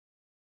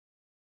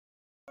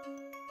Hello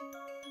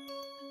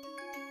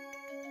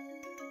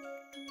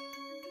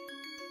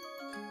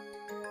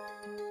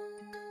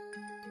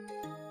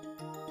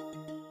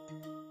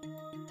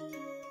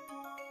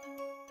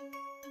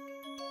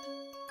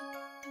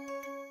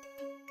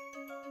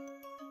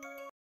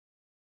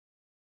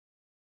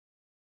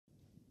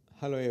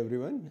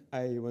everyone,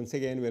 I once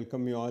again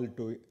welcome you all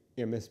to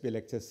MSB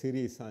lecture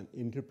series on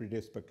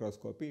interpretive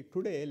spectroscopy.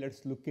 Today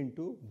let's look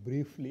into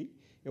briefly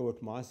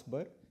about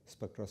Mössbauer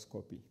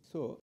spectroscopy.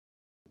 So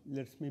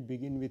let me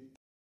begin with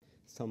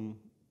some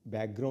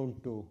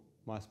background to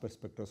Mössbauer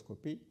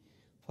spectroscopy.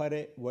 For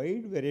a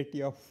wide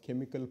variety of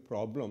chemical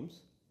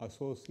problems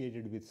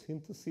associated with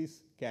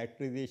synthesis,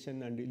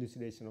 characterization and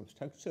elucidation of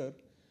structure,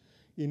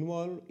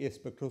 involve a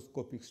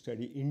spectroscopic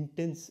study,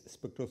 intense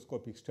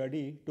spectroscopic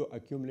study to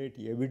accumulate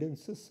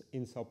evidences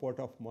in support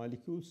of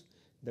molecules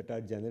that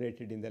are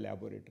generated in the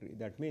laboratory.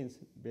 That means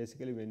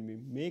basically when we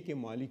make a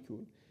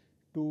molecule,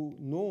 to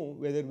know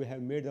whether we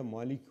have made the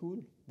molecule,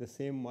 the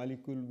same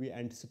molecule we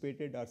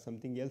anticipated or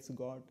something else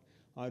got,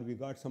 or we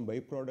got some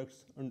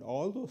byproducts, and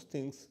all those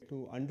things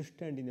to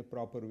understand in a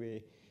proper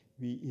way,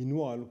 we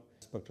involve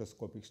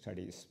spectroscopic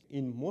studies.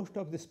 In most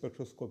of the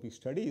spectroscopic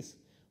studies,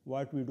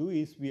 what we do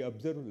is we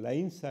observe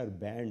lines or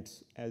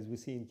bands, as we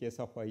see in case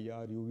of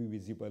IR, UV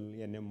visible,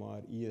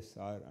 NMR,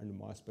 ESR and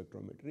mass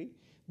spectrometry,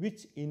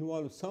 which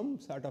involve some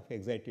sort of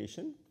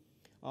excitation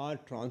or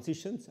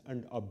transitions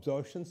and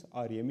absorptions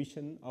or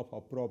emission of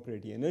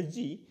appropriate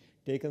energy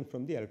taken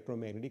from the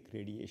electromagnetic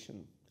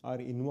radiation or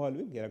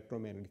involving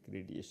electromagnetic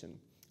radiation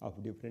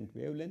of different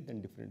wavelength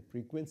and different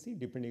frequency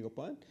depending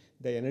upon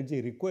the energy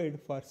required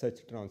for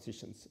such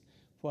transitions.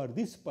 For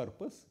this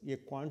purpose, a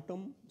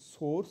quantum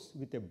source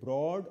with a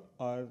broad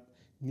or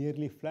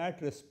nearly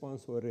flat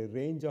response over a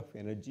range of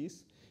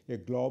energies, a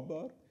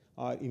globular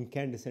or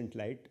incandescent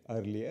light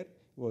earlier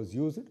was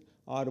used,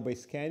 or by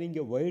scanning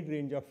a wide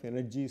range of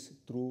energies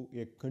through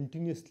a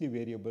continuously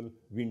variable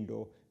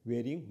window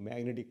varying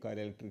magnetic or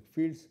electric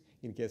fields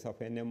in case of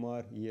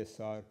NMR,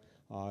 ESR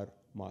or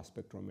mass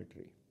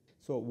spectrometry.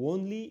 So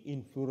only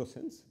in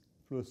fluorescence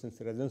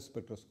resonance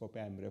spectroscopy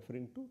I am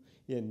referring to,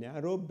 a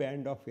narrow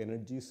band of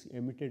energies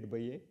emitted by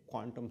a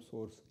quantum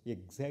source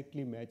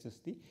exactly matches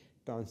the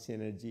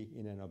transition energy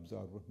in an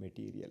absorbed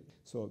material.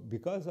 So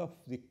because of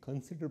the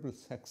considerable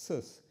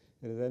success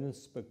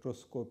resonance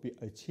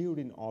spectroscopy achieved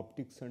in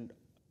optics and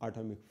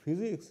atomic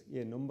physics,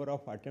 a number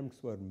of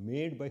attempts were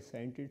made by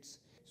scientists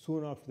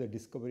soon after the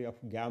discovery of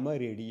gamma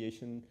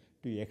radiation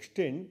to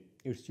extend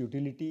its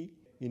utility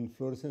in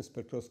fluorescence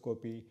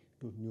spectroscopy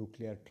to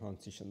nuclear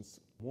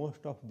transitions.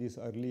 Most of these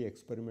early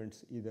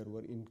experiments either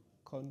were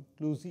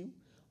inconclusive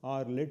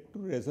or led to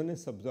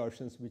resonance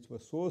absorptions which were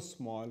so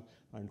small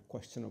and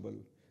questionable.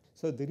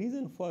 So the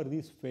reason for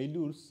these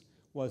failures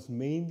was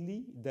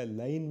mainly the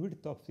line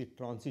width of the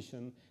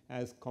transition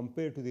as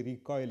compared to the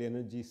recoil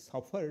energy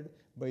suffered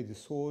by the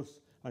source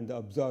and the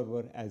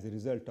observer as a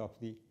result of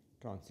the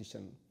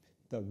transition.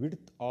 The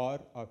width R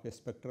of a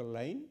spectral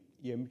line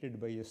emitted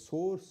by a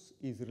source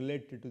is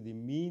related to the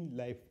mean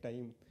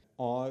lifetime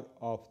R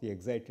of the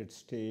excited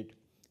state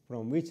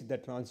from which the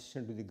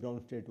transition to the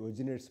ground state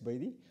originates by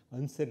the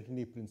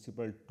uncertainty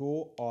principle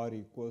tau R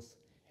equals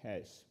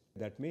hash.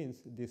 That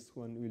means this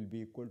one will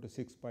be equal to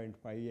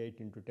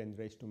 6.58 into 10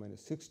 raised to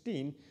minus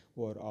 16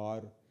 over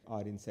R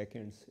in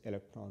seconds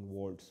electron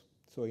volts.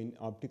 So in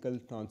optical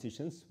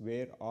transitions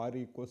where R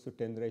equals to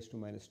 10 raised to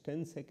minus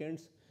 10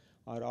 seconds,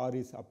 or R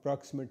is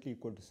approximately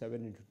equal to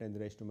 7 into 10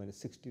 raised to minus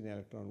 16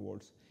 electron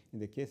volts. In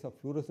the case of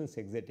fluorescence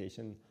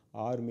excitation,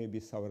 R may be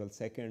several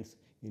seconds,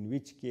 in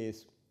which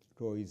case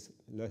tau is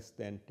less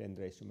than 10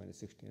 raised to minus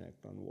 16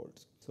 electron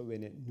volts. So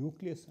when a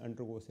nucleus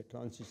undergoes a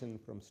transition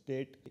from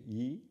state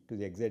E to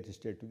the excited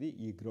state to the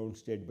E ground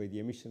state by the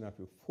emission of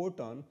a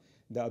photon,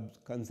 the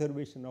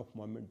conservation of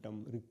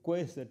momentum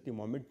requires that the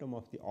momentum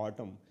of the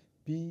atom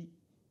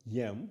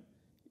Pm,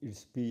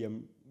 it's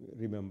Pm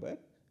remember,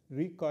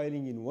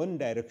 recoiling in one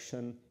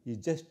direction is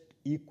just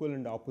equal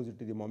and opposite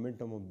to the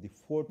momentum of the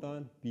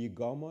photon P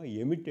gamma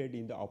emitted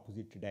in the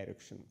opposite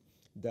direction.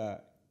 The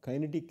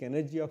kinetic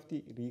energy of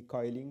the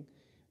recoiling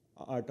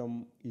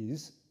atom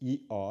is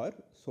Er,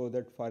 so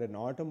that for an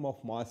atom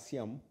of mass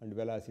m and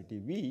velocity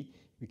v,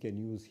 we can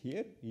use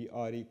here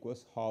Er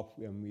equals half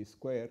mv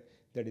square,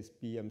 that is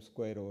Pm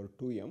square over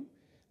 2m.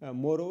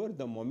 Moreover,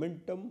 the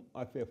momentum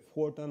of a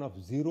photon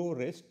of zero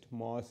rest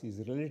mass is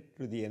related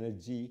to the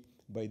energy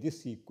by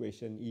this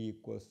equation E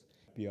equals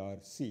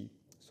PRC,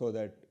 so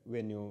that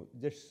when you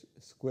just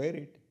square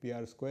it,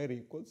 PR square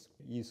equals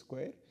E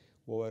square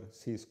over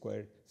C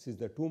squared. Since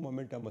the two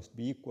momenta must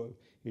be equal,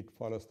 it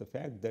follows the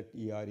fact that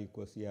ER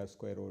equals ER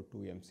square over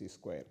 2mc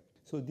square.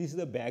 So this is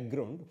the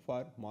background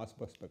for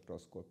Mössbauer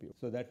spectroscopy.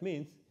 So that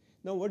means,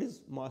 now what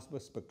is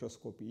Mössbauer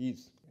spectroscopy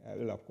is?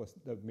 Well, of course,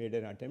 they made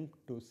an attempt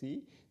to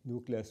see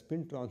nuclear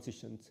spin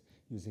transitions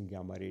using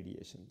gamma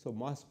radiation. So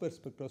Mössbauer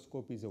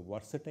spectroscopy is a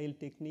versatile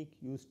technique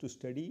used to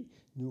study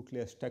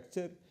nuclear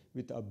structure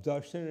with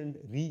absorption and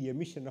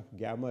re-emission of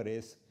gamma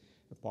rays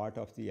a part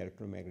of the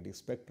electromagnetic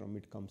spectrum.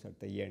 It comes at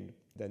the end.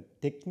 The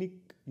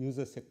technique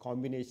uses a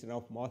combination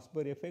of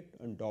Mössbauer effect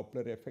and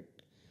Doppler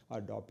effect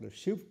or Doppler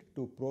shift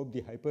to probe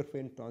the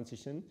hyperfine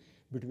transition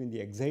between the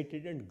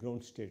excited and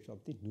ground states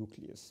of the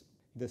nucleus.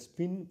 The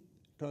spin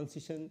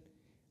transition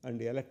and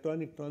the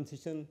electronic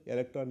transition,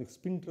 electronic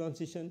spin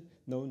transition,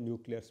 now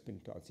nuclear spin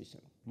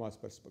transition.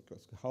 Mössbauer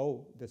spectroscopy.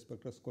 How the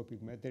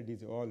spectroscopic method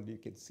is all you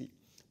can see.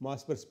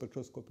 Mössbauer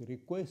spectroscopy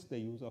requires the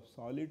use of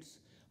solids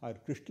or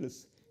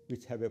crystals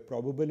which have a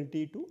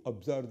probability to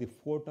absorb the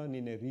photon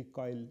in a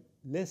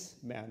recoil-less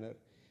manner.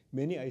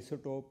 Many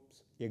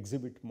isotopes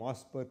exhibit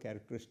Mössbauer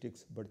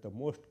characteristics, but the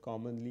most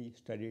commonly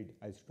studied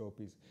isotope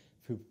is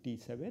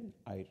 57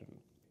 iron.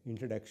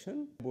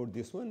 Introduction about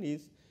this one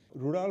is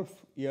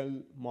Rudolf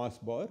L.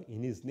 Mössbauer.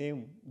 In his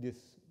name, this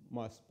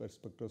Mössbauer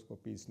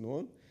spectroscopy is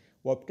known.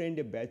 Obtained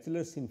a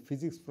bachelor's in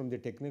physics from the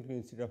Technical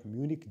Institute of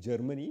Munich,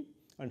 Germany,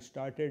 and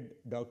started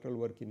doctoral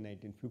work in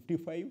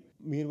 1955.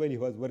 Meanwhile, he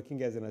was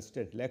working as an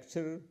assistant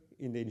lecturer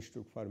in the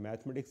Institute for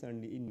Mathematics,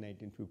 and in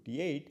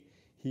 1958,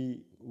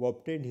 he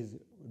obtained his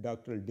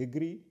doctoral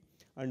degree,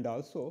 and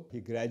also he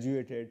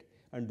graduated,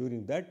 and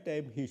during that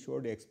time he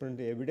showed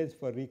experimental evidence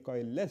for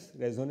recoil-less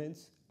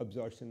resonance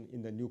absorption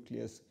in the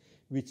nucleus,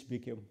 which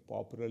became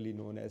popularly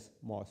known as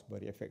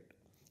Mössbauer effect.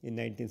 In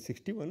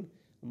 1961,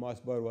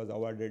 Mössbauer was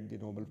awarded the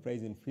Nobel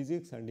Prize in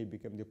Physics, and he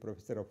became the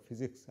professor of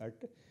physics at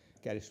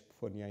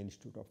California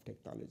Institute of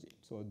Technology.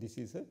 So this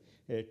is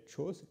it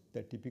shows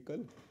the typical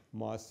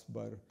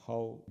Mössbauer,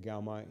 how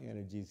gamma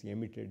energy is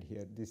emitted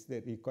here. This is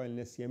the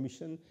recoilless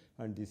emission,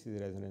 and this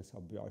is resonance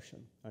absorption,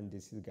 and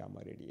this is gamma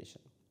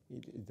radiation.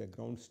 It is the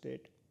ground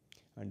state,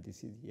 and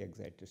this is the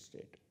excited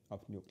state of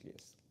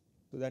nucleus.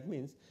 So that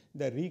means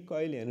the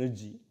recoil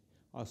energy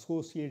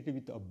associated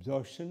with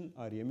absorption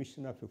or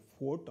emission of a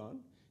photon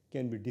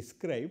can be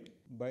described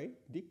by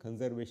the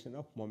conservation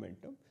of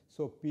momentum.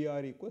 So PR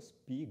equals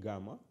P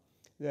gamma.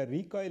 The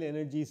recoil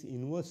energy is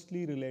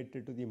inversely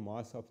related to the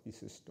mass of the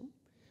system.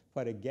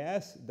 For a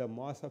gas, the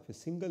mass of a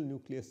single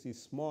nucleus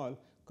is small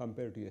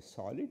compared to a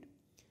solid.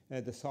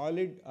 The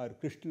solid or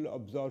crystal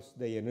absorbs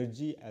the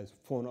energy as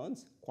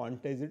phonons,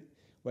 quantized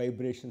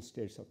vibration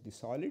states of the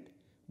solid,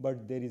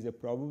 but there is a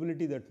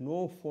probability that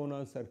no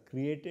phonons are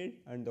created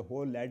and the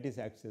whole lattice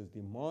acts as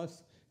the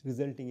mass,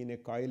 resulting in a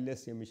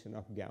coilless emission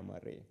of gamma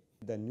ray.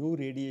 The new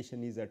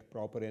radiation is at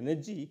proper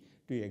energy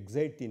to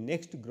excite the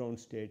next ground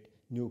state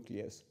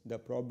nucleus. The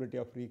probability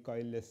of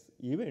recoilless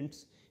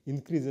events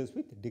increases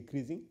with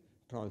decreasing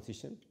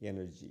transition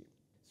energy.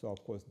 So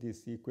of course,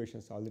 these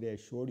equations already I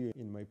showed you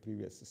in my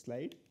previous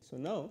slide. So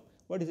now,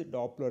 what is a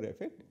Doppler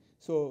effect?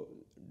 So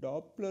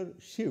Doppler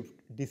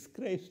shift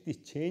describes the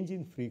change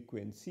in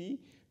frequency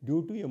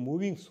due to a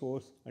moving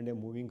source and a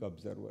moving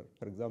observer.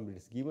 For example, it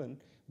is given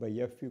by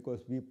F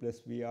equals V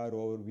plus VR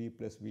over V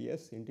plus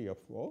Vs into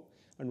Fo.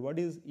 And what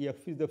is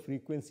F is the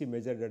frequency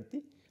measured at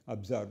the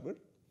observer,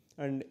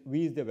 and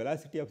V is the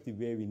velocity of the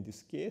wave in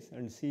this case,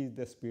 and C is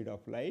the speed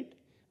of light,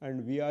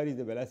 and VR is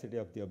the velocity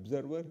of the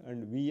observer,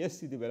 and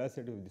Vs is the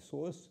velocity of the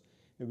source,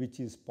 which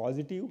is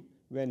positive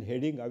when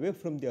heading away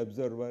from the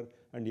observer,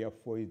 and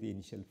Fo is the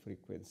initial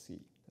frequency.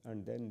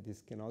 And then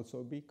this can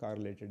also be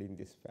correlated in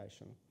this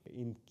fashion.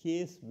 In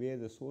case where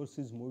the source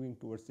is moving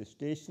towards the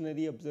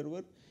stationary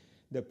observer,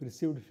 the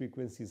perceived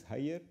frequency is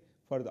higher.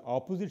 For the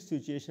opposite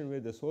situation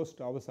where the source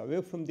travels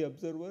away from the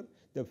observer,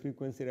 the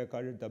frequency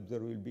recorded at the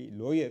observer will be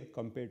lower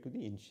compared to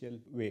the initial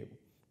wave.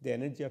 The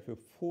energy of a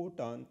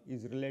photon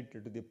is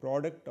related to the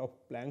product of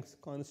Planck's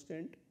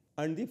constant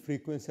and the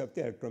frequency of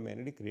the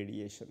electromagnetic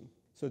radiation.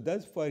 So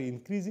thus, for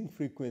increasing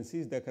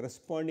frequencies, the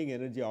corresponding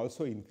energy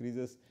also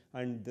increases,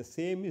 and the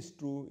same is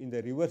true in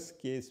the reverse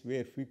case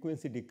where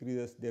frequency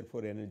decreases,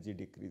 therefore energy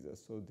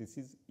decreases. So this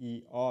is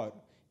ER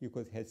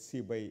equals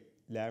hc by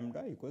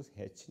lambda equals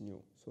h nu.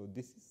 So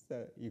this is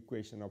the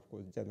equation, of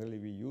course, generally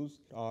we use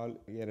all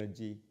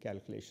energy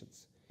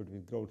calculations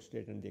between ground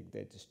state and the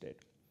excited state.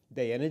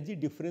 The energy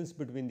difference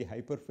between the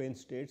hyperfine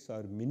states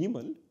are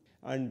minimal,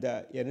 and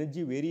the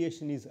energy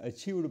variation is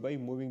achieved by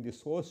moving the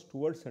source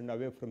towards and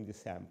away from the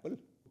sample,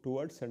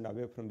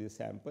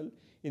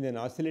 in an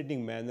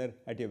oscillating manner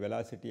at a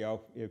velocity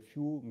of a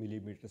few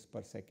millimeters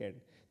per second.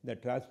 The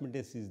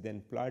transmittance is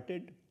then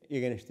plotted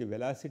against the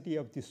velocity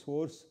of the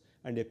source,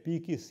 and a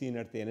peak is seen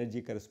at the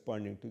energy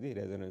corresponding to the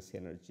resonance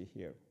energy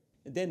here.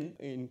 Then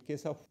in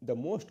case of the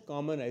most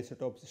common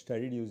isotopes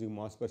studied using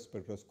Mössbauer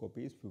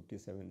spectroscopy is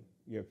 57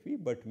 Fe,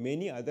 but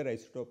many other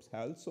isotopes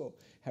also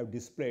have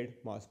displayed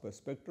Mössbauer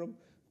spectrum.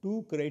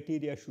 Two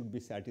criteria should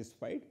be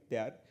satisfied. They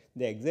are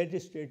the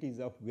excited state is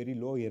of very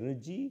low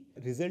energy,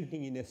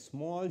 resulting in a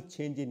small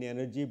change in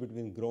energy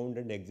between ground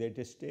and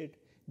excited state.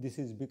 This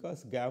is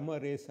because gamma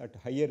rays at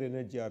higher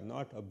energy are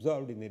not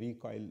absorbed in a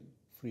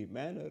recoil-free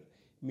manner,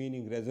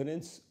 meaning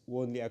resonance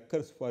only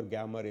occurs for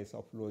gamma rays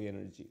of low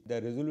energy.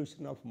 The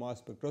resolution of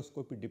mass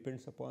spectroscopy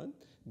depends upon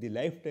the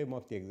lifetime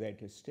of the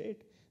excited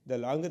state. The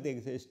longer the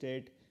excited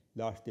state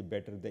lasts, the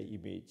better the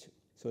image.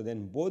 So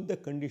then both the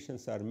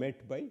conditions are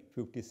met by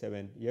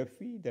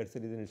 57Fe. That's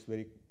the reason it's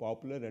very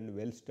popular and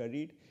well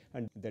studied,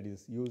 and that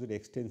is used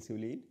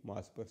extensively in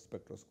Mössbauer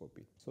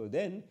spectroscopy. So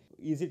then,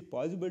 is it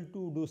possible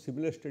to do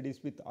similar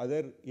studies with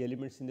other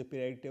elements in the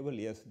periodic table?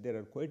 Yes, there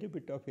are quite a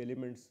bit of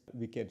elements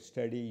we can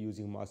study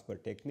using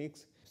Mössbauer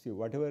techniques. See,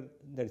 whatever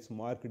that is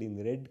marked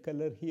in red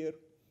color here,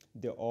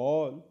 they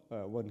all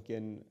one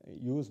can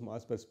use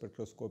Mössbauer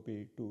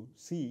spectroscopy to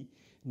see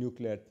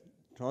nuclear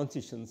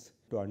transitions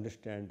to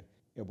understand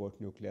about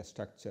nuclear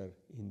structure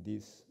in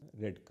these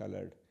red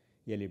colored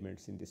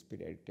elements in this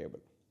periodic table.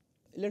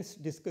 Let's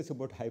discuss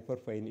about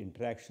hyperfine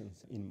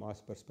interactions in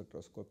Mössbauer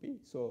spectroscopy.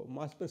 So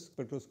Mössbauer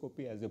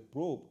spectroscopy as a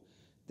probe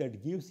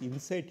that gives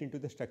insight into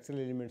the structural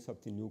elements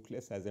of the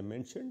nucleus, as I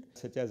mentioned,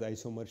 such as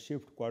isomer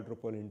shift,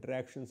 quadrupole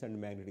interactions,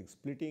 and magnetic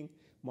splitting.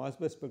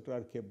 Mössbauer spectra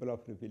are capable of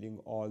revealing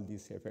all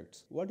these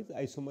effects. What is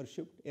isomer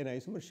shift? An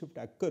isomer shift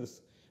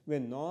occurs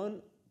when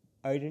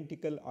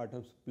non-identical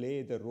atoms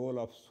play the role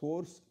of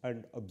source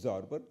and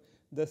absorber.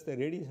 Thus, the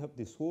radius of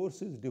the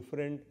source is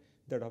different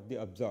that of the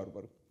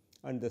absorber,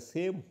 and the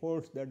same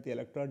holds that the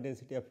electron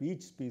density of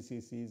each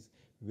species is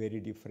very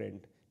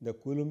different. The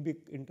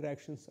Coulombic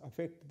interactions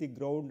affect the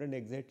ground and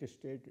excited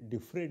state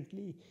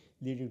differently,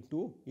 leading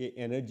to an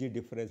energy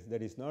difference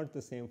that is not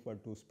the same for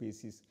two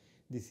species.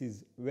 This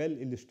is well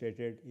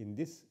illustrated in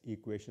this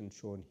equation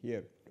shown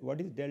here.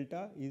 What is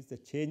delta? Is the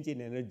change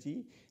in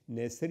energy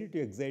necessary to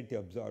excite the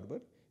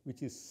absorber,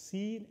 which is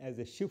seen as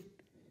a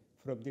shift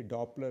from the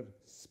Doppler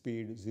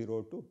speed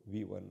 0 to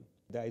V1.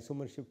 The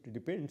isomer shift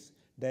depends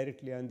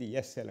directly on the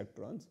s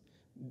electrons.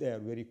 They are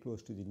very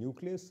close to the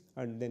nucleus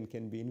and then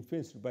can be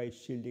influenced by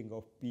shielding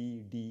of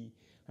p, d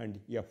and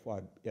fr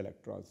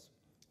electrons.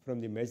 From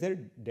the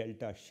measured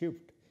delta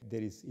shift,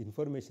 there is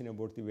information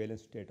about the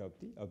valence state of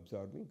the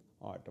absorbing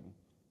atom.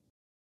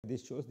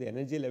 This shows the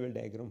energy level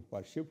diagram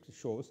for shift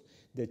shows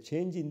the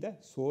change in the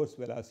source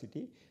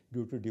velocity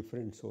due to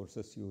different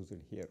sources used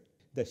here.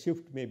 The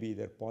shift may be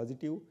either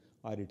positive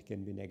or it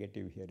can be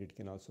negative here. It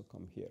can also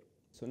come here.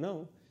 So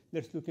now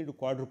let's look into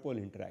quadrupole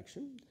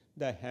interaction.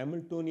 The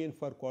Hamiltonian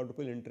for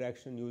quadrupole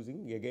interaction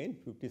using again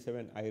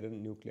 57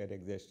 iron nuclear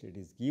excited state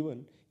is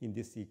given in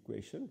this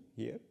equation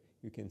here.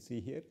 You can see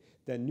here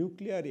the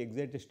nuclear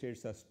excited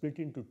states are split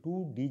into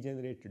two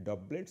degenerate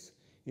doublets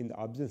in the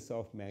absence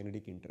of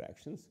magnetic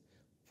interactions.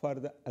 For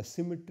the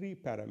asymmetry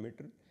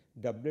parameter,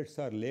 doublets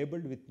are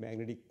labeled with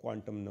magnetic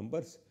quantum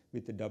numbers,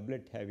 with the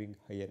doublet having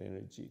higher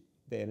energy.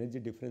 The energy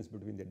difference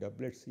between the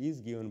doublets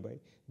is given by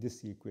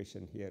this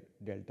equation here.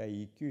 Delta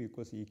EQ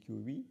equals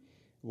EQV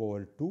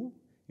over 2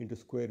 into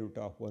square root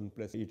of 1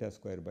 plus eta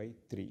square by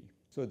 3.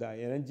 So the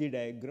energy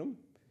diagram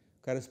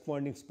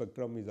corresponding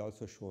spectrum is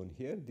also shown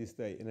here. This is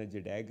the energy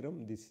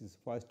diagram. This is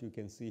first you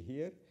can see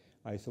here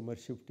isomer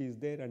shift is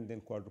there and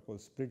then quadrupole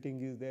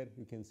splitting is there.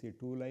 You can see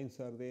two lines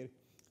are there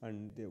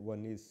and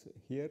one is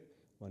here,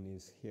 one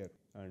is here,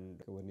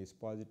 and one is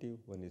positive,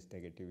 one is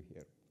negative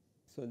here.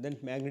 So then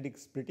magnetic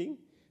splitting.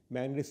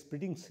 Magnetic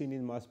splitting seen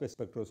in Mössbauer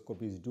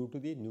spectroscopy is due to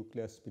the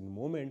nuclear spin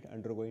moment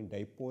undergoing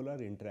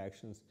dipolar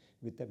interactions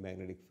with the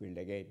magnetic field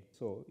again.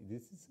 So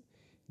this is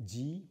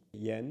G,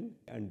 N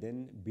and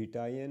then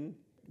beta N,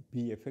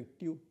 B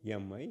effective,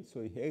 Mi.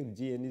 So here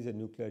Gn is a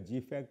nuclear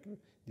G factor,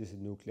 this is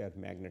nuclear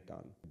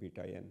magneton,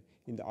 beta N.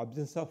 In the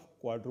absence of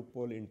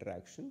quadrupole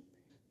interaction,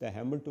 the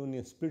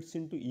Hamiltonian splits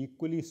into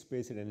equally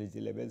spaced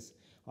energy levels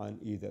on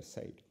either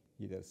side.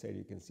 Either side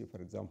you can see, for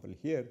example,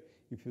 here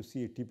if you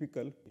see a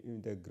typical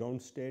in the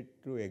ground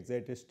state to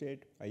excited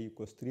state, I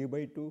equals 3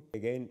 by 2.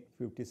 Again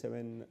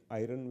 57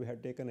 iron we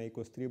have taken, I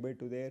equals 3 by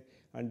 2 there,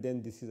 and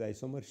then this is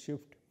isomer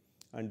shift,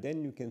 and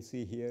then you can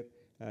see here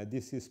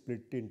this is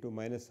split into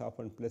minus half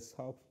and plus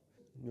half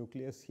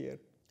nucleus here,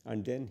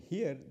 and then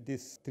here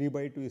this 3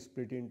 by 2 is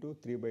split into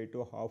 3 by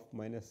 2 half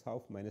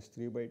minus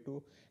 3 by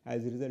 2.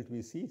 As a result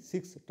we see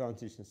 6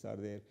 transitions are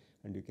there,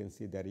 and you can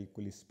see they are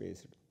equally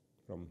spaced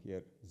from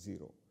here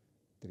 0,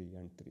 3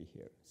 and 3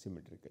 here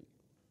symmetrically.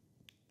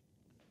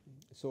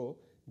 So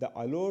the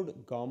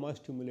allowed gamma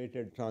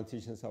stimulated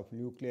transitions of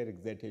nuclear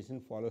excitation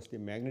follows the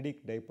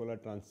magnetic dipolar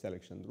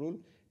transselection rule.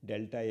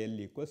 Delta L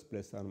equals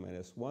plus or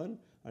minus 1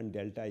 and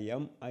delta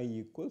Mi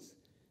equals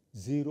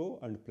 0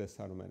 and plus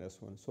or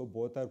minus 1. So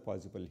both are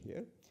possible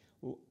here.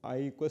 I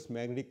equals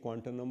magnetic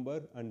quantum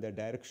number, and the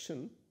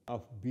direction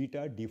of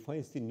beta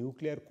defines the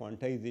nuclear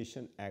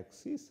quantization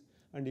axis,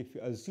 and if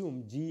you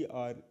assume G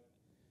or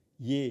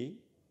A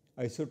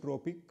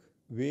isotropic,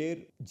 where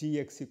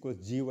Gx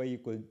equals Gy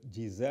equals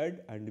Gz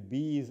and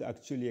B is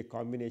actually a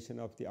combination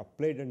of the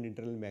applied and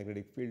internal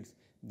magnetic fields,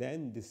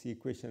 then this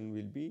equation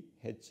will be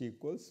H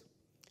equals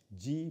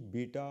G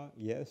beta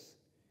S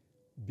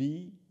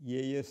B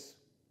As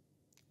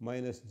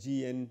minus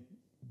Gn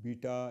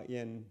beta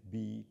N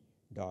B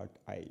dot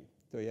I.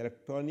 So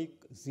electronic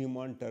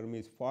Zeeman term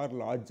is far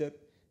larger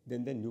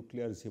than the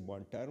nuclear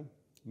Zeeman term,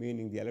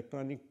 meaning the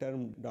electronic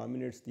term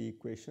dominates the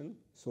equation.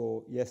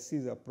 So S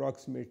is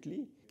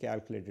approximately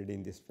calculated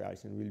in this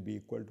fashion, will be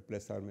equal to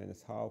plus or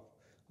minus half,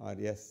 or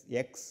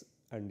Sx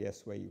and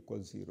Sy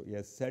equals 0.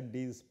 Sz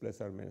is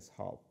plus or minus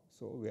half.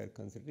 So we are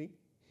considering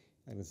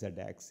and z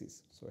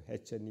axis. So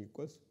Hn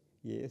equals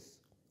As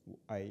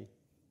I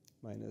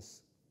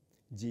minus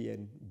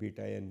Gn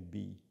beta n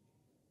B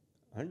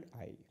and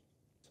I.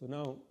 So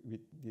now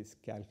with these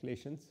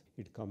calculations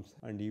it comes,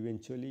 and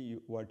eventually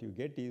what you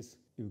get is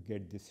you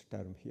get this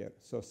term here.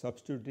 So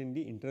substituting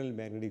the internal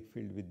magnetic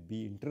field with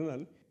B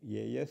internal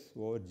As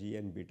over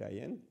Gn beta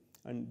n,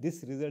 and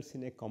this results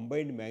in a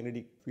combined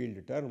magnetic field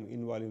term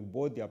involving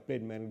both the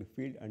applied magnetic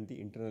field and the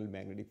internal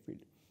magnetic field.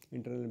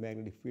 Internal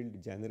magnetic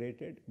field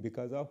generated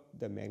because of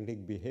the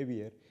magnetic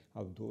behavior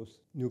of those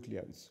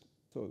nucleons.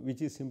 So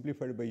which is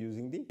simplified by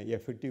using the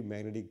effective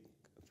magnetic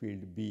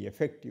field B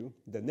effective,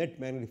 the net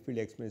magnetic field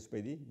experienced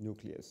by the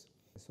nucleus.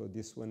 So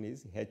this one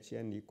is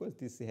Hn equals,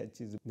 this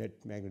H is net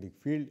magnetic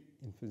field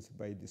influenced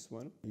by this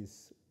one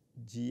is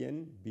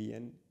Gn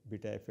Bn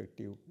beta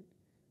effective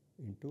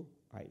into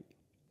I.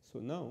 So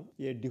now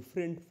a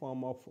different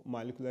form of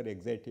molecular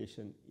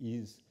excitation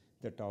is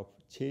that of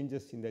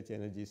changes in the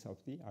energies of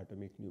the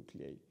atomic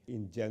nuclei.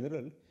 In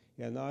general,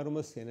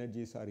 enormous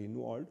energies are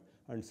involved,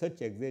 and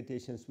such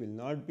excitations will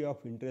not be of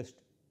interest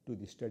to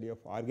the study of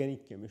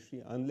organic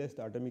chemistry unless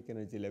the atomic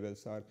energy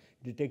levels are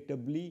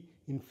detectably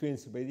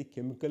influenced by the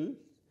chemical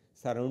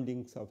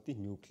surroundings of the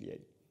nuclei.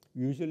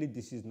 Usually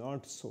this is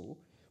not so,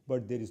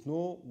 but there is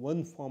no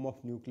one form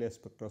of nuclear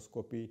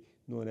spectroscopy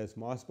known as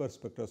Mössbauer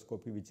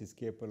spectroscopy which is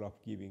capable of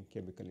giving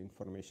chemical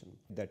information.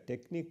 The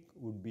technique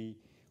would be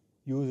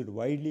used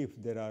widely if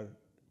there are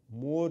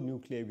more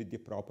nuclei with the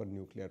proper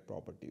nuclear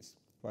properties.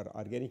 For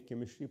organic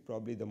chemistry,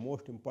 probably the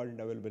most important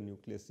available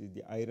nucleus is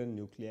the iron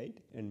nuclide.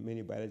 In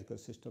many biological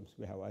systems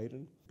we have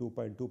iron,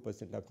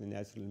 2.2% of the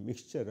natural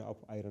mixture of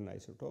iron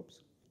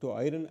isotopes. So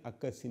iron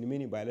occurs in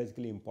many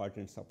biologically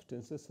important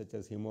substances such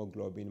as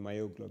hemoglobin,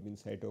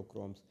 myoglobin,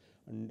 cytochromes,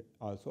 and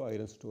also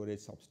iron storage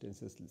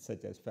substances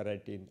such as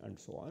ferritin and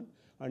so on.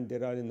 And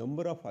there are a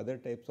number of other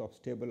types of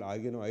stable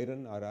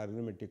organoiron or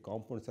organometallic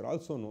compounds are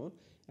also known,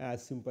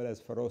 as simple as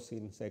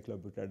ferrocene,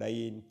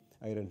 cyclobutadiene,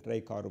 iron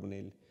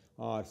tricarbonyl,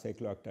 or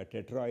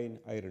cyclooctatetraene,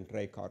 iron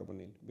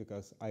tricarbonyl,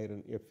 because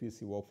iron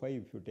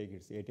FeCO5, if you take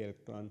its 8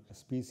 electron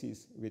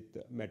species with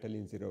metal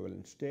in zero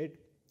valence state,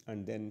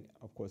 and then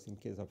of course in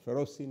case of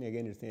ferrocene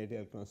again it's an 8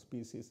 electron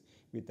species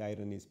with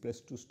iron is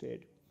 +2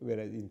 state,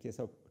 whereas in case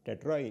of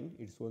tetraene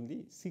it's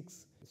only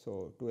 6.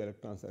 So 2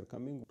 electrons are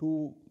coming,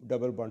 2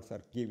 double bonds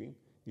are giving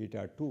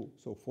eta 2,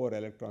 so 4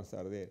 electrons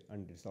are there,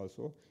 and it's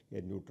also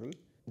a neutral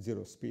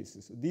 0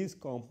 species. These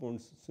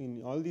compounds, so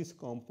in all these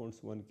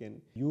compounds one can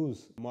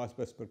use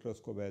Mössbauer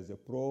spectroscope as a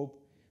probe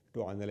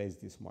to analyze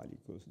these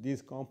molecules.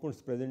 These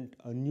compounds present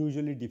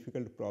unusually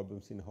difficult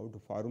problems in how to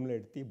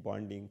formulate the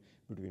bonding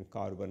between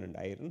carbon and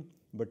iron,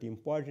 but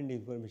important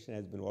information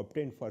has been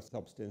obtained for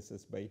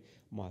substances by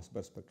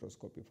Mössbauer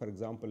spectroscopy. For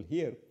example,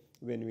 here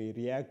when we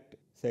react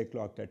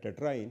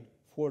cyclooctatetraene,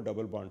 4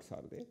 double bonds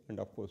are there, and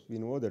of course we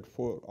know that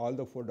all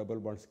the 4 double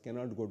bonds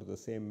cannot go to the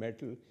same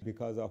metal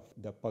because of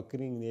the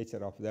puckering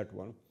nature of that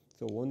one.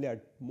 So only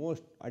at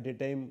most at a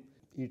time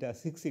eta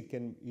 6 it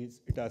can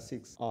is eta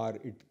 6, or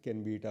it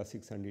can be eta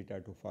 6 and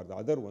eta 2 for the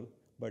other one,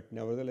 but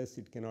nevertheless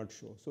it cannot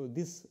show. So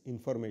this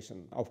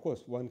information of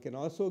course one can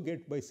also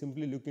get by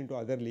simply looking to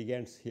other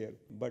ligands here,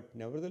 but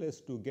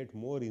nevertheless to get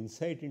more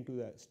insight into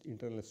the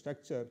internal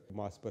structure,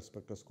 Mössbauer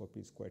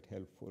spectroscopy is quite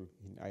helpful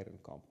in iron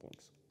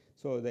compounds.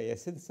 So the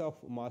essence of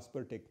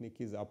Mössbauer technique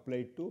is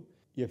applied to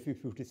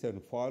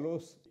Fe57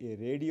 follows a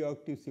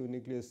radioactive sieve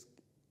nucleus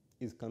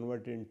is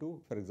converted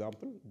into, for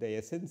example, the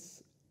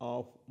essence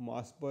of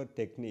Mössbauer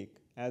technique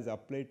as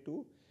applied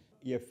to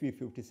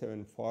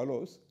Fe57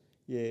 follows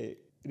a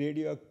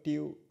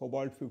radioactive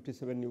cobalt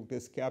 57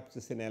 nucleus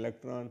captures an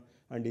electron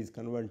and is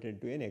converted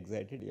to an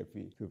excited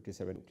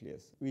Fe57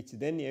 nucleus, which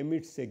then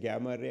emits a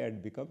gamma ray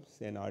and becomes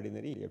an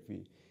ordinary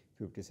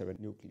Fe57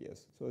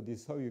 nucleus. So this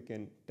is how you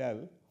can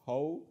tell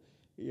how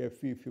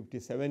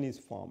Fe57 is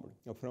formed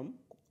from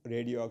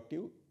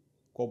radioactive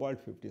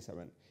cobalt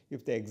 57.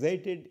 If the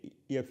excited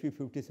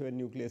Fe57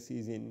 nucleus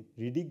is in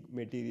Riddig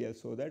material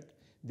so that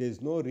there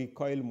is no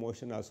recoil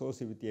motion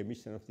associated with the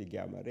emission of the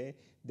gamma ray,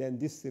 then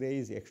this ray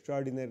is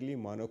extraordinarily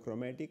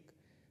monochromatic,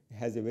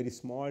 has a very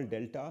small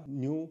delta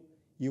nu,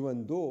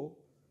 even though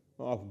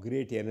of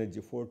great energy,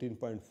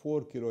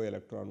 14.4 kilo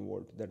electron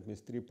volt, that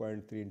means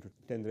 3.3 into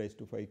 10 raised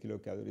to 5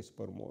 kilocalories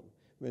per mole.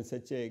 When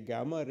such a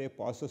gamma ray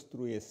passes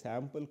through a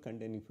sample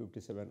containing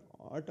 57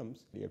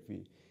 atoms,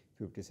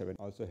 Fe57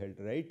 also held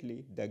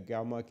rightly, the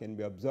gamma can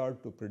be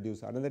absorbed to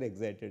produce another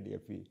excited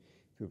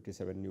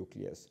Fe57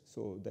 nucleus.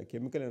 So the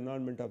chemical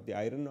environment of the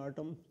iron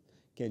atom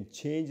can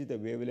change the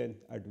wavelength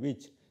at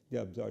which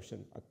the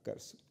absorption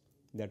occurs.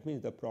 That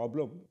means the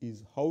problem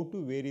is how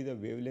to vary the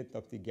wavelength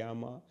of the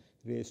gamma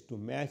rays to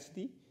match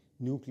the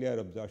nuclear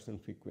absorption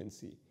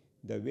frequency.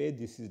 The way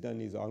this is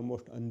done is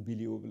almost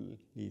unbelievably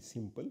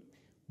simple.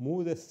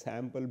 Move the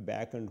sample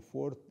back and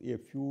forth a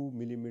few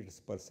millimeters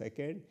per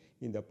second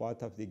in the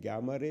path of the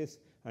gamma rays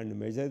and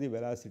measure the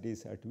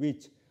velocities at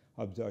which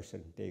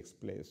absorption takes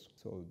place.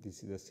 So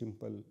this is a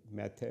simple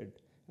method,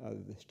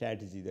 the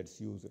strategy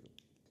that's used.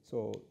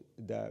 So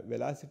the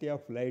velocity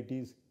of light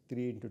is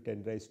 3 into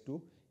 10 raised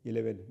to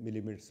 11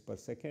 millimeters per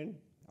second.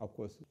 Of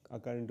course,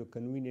 according to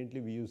conveniently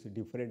we use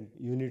different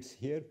units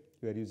here,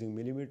 we are using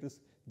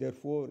millimeters.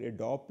 Therefore, a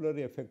Doppler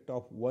effect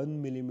of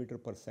 1 millimeter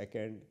per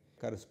second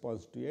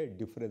corresponds to a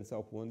difference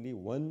of only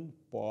 1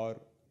 power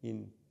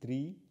in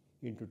 3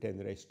 into 10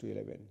 raised to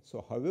 11.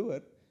 So,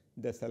 however,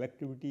 the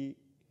selectivity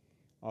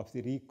of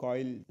the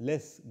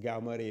recoil-less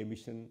gamma ray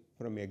emission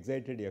from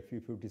excited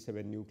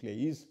Fe57 nuclei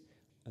is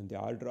on the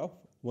order of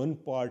 1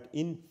 part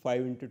in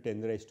 5 into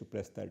 10 raised to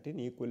plus 13,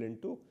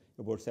 equivalent to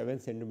about 7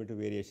 centimeter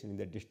variation in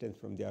the distance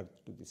from the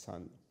earth to the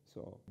sun.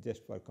 So,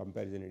 just for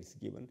comparison it is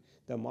given.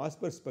 The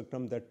Mössbauer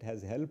spectrum that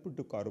has helped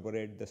to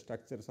corroborate the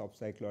structures of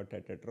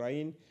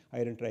cyclooctatetraene,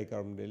 iron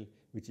tricarbonyl,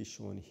 which is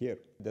shown here.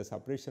 The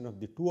separation of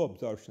the two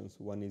absorptions,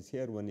 one is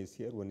here, one is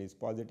here, one is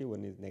positive,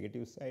 one is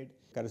negative side,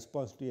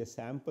 corresponds to a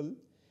sample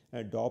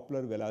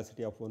Doppler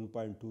velocity of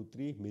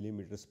 1.23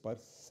 millimeters per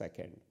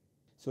second.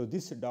 So,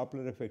 this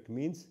Doppler effect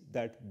means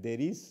that there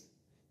is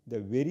the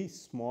very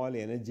small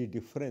energy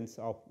difference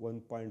of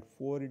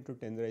 1.4 into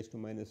 10 raised to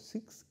minus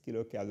 6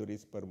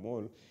 kilocalories per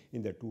mole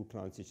in the two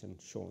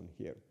transitions shown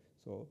here.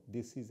 So,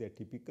 this is a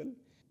typical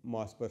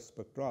Mössbauer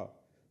spectra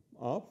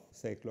of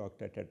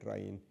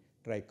cyclooctatetraene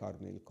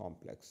tricarbonyl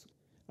complex.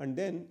 And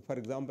then, for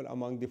example,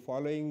 among the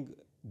following,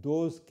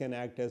 those can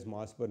act as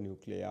Mössbauer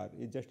nuclei.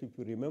 Just if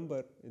you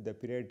remember the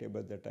periodic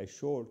table that I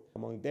showed,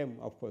 among them,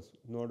 of course,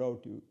 no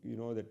doubt you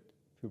know that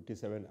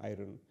 57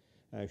 iron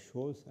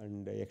shows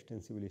and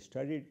extensively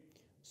studied.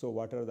 So,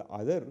 what are the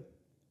other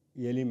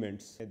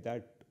elements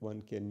that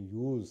one can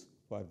use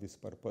for this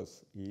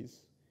purpose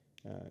is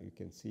you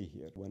can see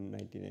here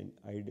 199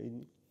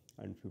 iodine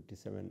and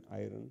 57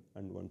 iron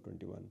and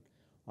 121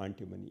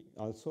 antimony.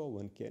 Also,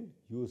 one can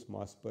use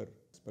Mössbauer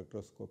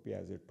spectroscopy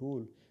as a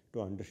tool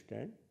to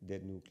understand their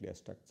nuclear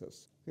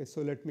structures. Okay,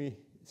 so let me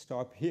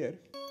stop here.